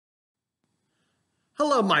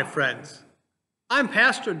Hello, my friends. I'm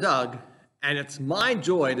Pastor Doug, and it's my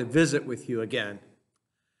joy to visit with you again.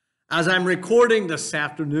 As I'm recording this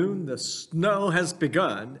afternoon, the snow has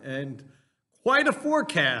begun, and quite a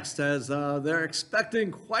forecast as they're expecting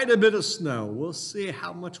quite a bit of snow. We'll see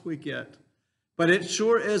how much we get. But it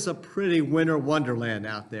sure is a pretty winter wonderland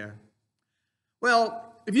out there.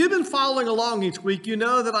 Well, if you've been following along each week, you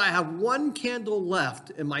know that I have one candle left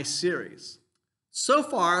in my series. So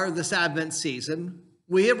far this Advent season,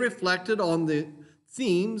 we have reflected on the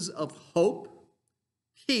themes of hope,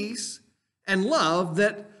 peace, and love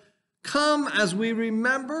that come as we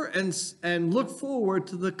remember and look forward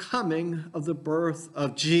to the coming of the birth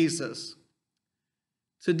of Jesus.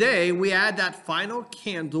 Today, we add that final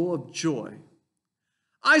candle of joy.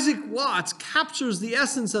 Isaac Watts captures the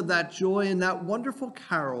essence of that joy in that wonderful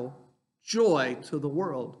carol, Joy to the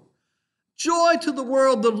World. Joy to the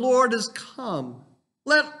world, the Lord is come.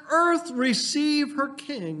 Let earth receive her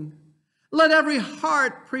King. Let every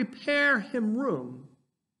heart prepare him room.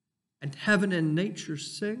 And heaven and nature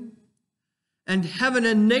sing. And heaven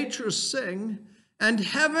and nature sing. And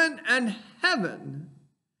heaven and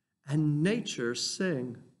nature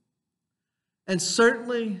sing. And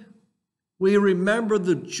certainly we remember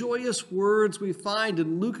the joyous words we find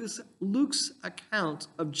in Luke's account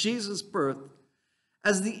of Jesus' birth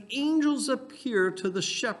as the angels appear to the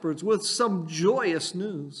shepherds with some joyous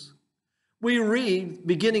news. We read,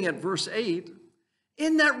 beginning at verse 8,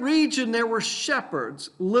 "In that region there were shepherds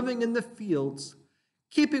living in the fields,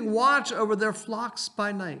 keeping watch over their flocks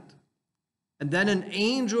by night. And then an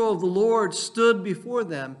angel of the Lord stood before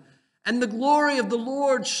them, and the glory of the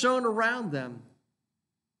Lord shone around them.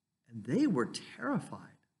 And they were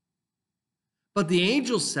terrified. But the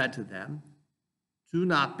angel said to them, 'Do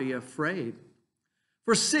not be afraid.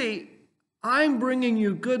 For see, I'm bringing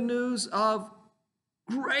you good news of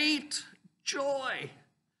great joy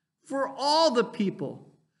for all the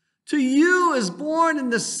people. To you is born in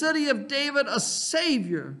the city of David a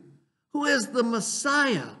Savior, who is the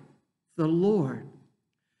Messiah, the Lord.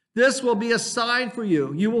 This will be a sign for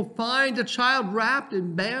you. You will find a child wrapped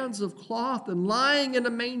in bands of cloth and lying in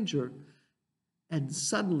a manger.' And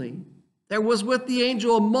suddenly there was with the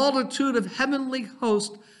angel a multitude of heavenly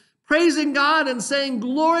hosts, praising God and saying,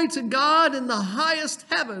 'Glory to God in the highest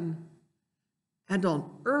heaven, and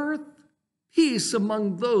on earth peace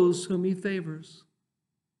among those whom he favors.'"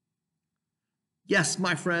 Yes,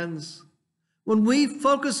 my friends, when we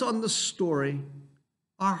focus on the story,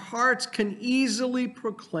 our hearts can easily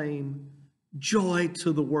proclaim joy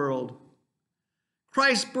to the world.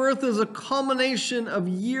 Christ's birth is a culmination of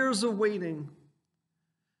years of waiting.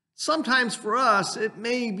 Sometimes for us, it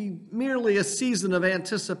may be merely a season of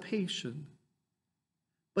anticipation.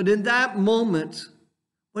 But in that moment,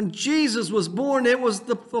 when Jesus was born, it was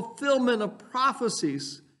the fulfillment of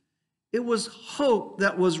prophecies. It was hope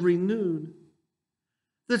that was renewed.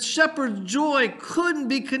 The shepherd's joy couldn't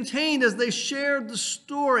be contained as they shared the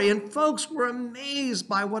story, and folks were amazed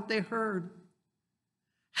by what they heard.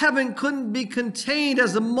 Heaven couldn't be contained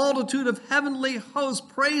as a multitude of heavenly hosts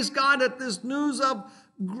praised God at this news of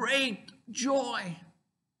great joy.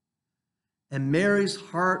 And Mary's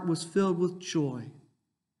heart was filled with joy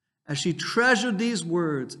as she treasured these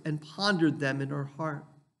words and pondered them in her heart.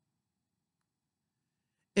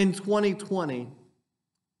 In 2020,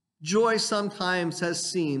 joy sometimes has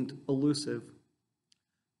seemed elusive.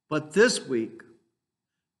 But this week,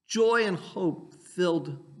 joy and hope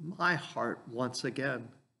filled my heart once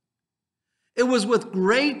again. It was with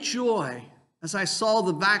great joy as I saw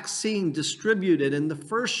the vaccine distributed and the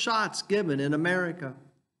first shots given in America.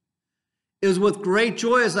 It was with great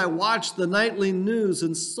joy as I watched the nightly news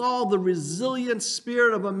and saw the resilient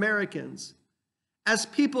spirit of Americans as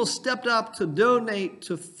people stepped up to donate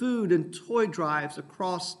to food and toy drives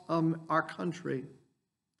across our country.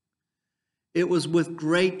 It was with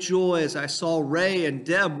great joy as I saw Ray and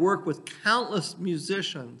Deb work with countless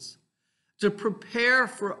musicians to prepare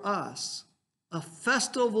for us a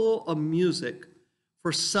festival of music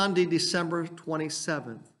for Sunday, December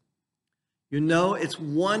 27th. You know, it's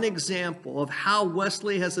one example of how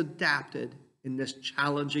Wesley has adapted in this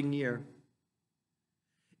challenging year.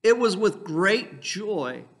 It was with great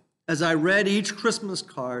joy as I read each Christmas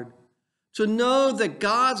card to know that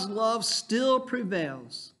God's love still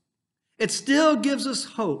prevails. It still gives us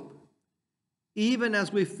hope, even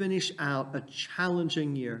as we finish out a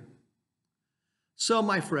challenging year. So,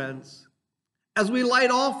 my friends, as we light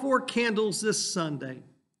all 4 candles this Sunday,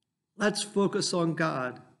 let's focus on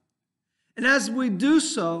God. And as we do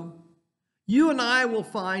so, you and I will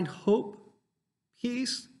find hope,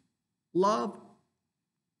 peace, love,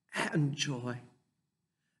 and joy.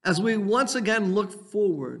 as we once again look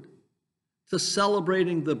forward to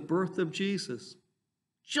celebrating the birth of Jesus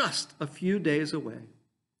just a few days away.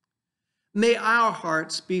 May our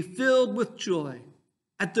hearts be filled with joy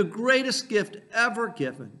at the greatest gift ever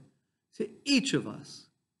given to each of us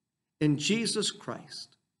in Jesus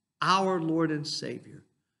Christ, our Lord and Savior.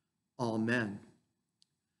 Amen.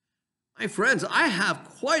 My friends, I have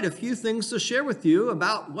quite a few things to share with you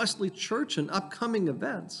about Wesley Church and upcoming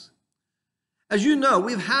events. As you know,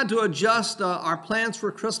 we've had to adjust our plans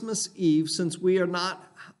for Christmas Eve since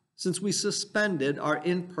we suspended our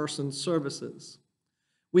in-person services.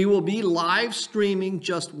 We will be live streaming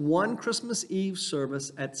just one Christmas Eve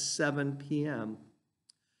service at 7 p.m.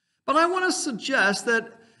 But I want to suggest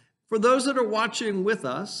that for those that are watching with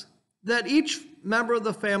us, that each member of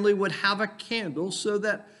the family would have a candle so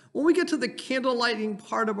that when we get to the candle lighting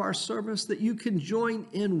part of our service, that you can join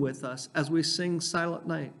in with us as we sing Silent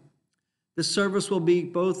Night. This service will be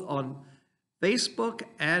both on Facebook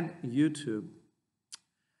and YouTube.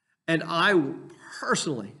 And I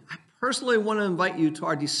personally want to invite you to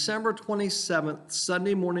our December 27th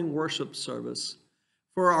Sunday morning worship service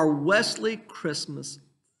for our Wesley Christmas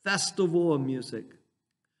Festival of Music.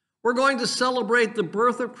 We're going to celebrate the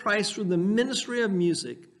birth of Christ through the ministry of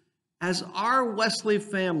music as our Wesley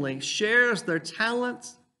family shares their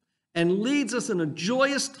talents and leads us in a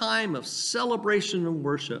joyous time of celebration and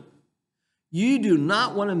worship. You do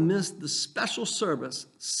not want to miss the special service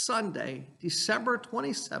Sunday, December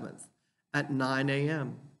 27th at 9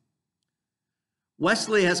 a.m.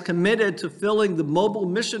 Wesley has committed to filling the mobile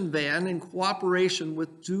mission van in cooperation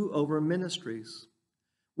with Do Over Ministries.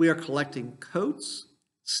 We are collecting coats,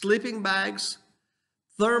 sleeping bags,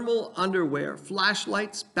 thermal underwear,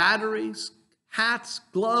 flashlights, batteries, hats,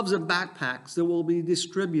 gloves, and backpacks that will be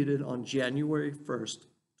distributed on January 1st,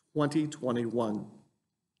 2021.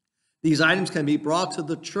 These items can be brought to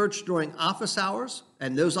the church during office hours,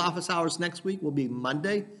 and those office hours next week will be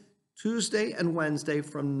Monday, Tuesday, and Wednesday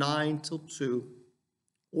from 9 till 2,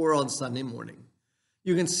 or on Sunday morning.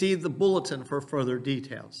 You can see the bulletin for further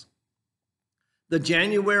details. The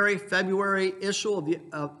January-February issue of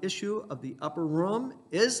the Upper Room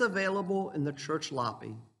is available in the church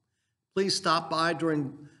lobby. Please stop by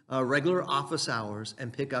during regular office hours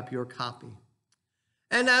and pick up your copy.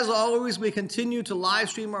 And as always, we continue to live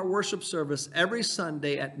stream our worship service every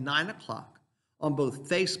Sunday at 9 o'clock on both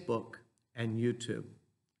Facebook and YouTube.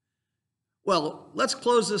 Well, let's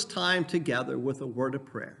close this time together with a word of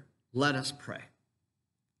prayer. Let us pray.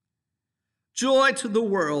 Joy to the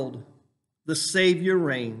world, the Savior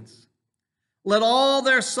reigns. Let all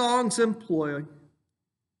their songs employ,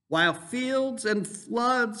 while fields and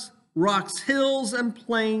floods, rocks, hills, and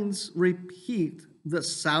plains repeat the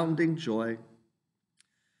sounding joy.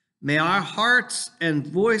 May our hearts and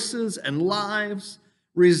voices and lives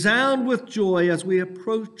resound with joy as we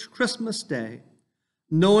approach Christmas Day,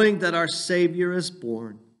 knowing that our Savior is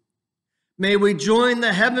born. May we join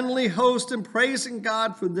the heavenly host in praising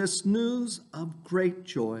God for this news of great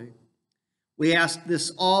joy. We ask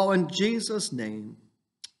this all in Jesus' name.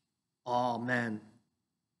 Amen.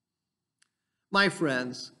 My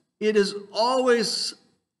friends, it is always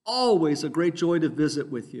a great joy to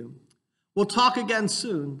visit with you. We'll talk again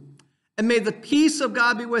soon, and may the peace of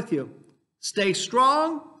God be with you. Stay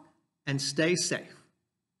strong and stay safe.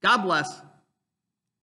 God bless.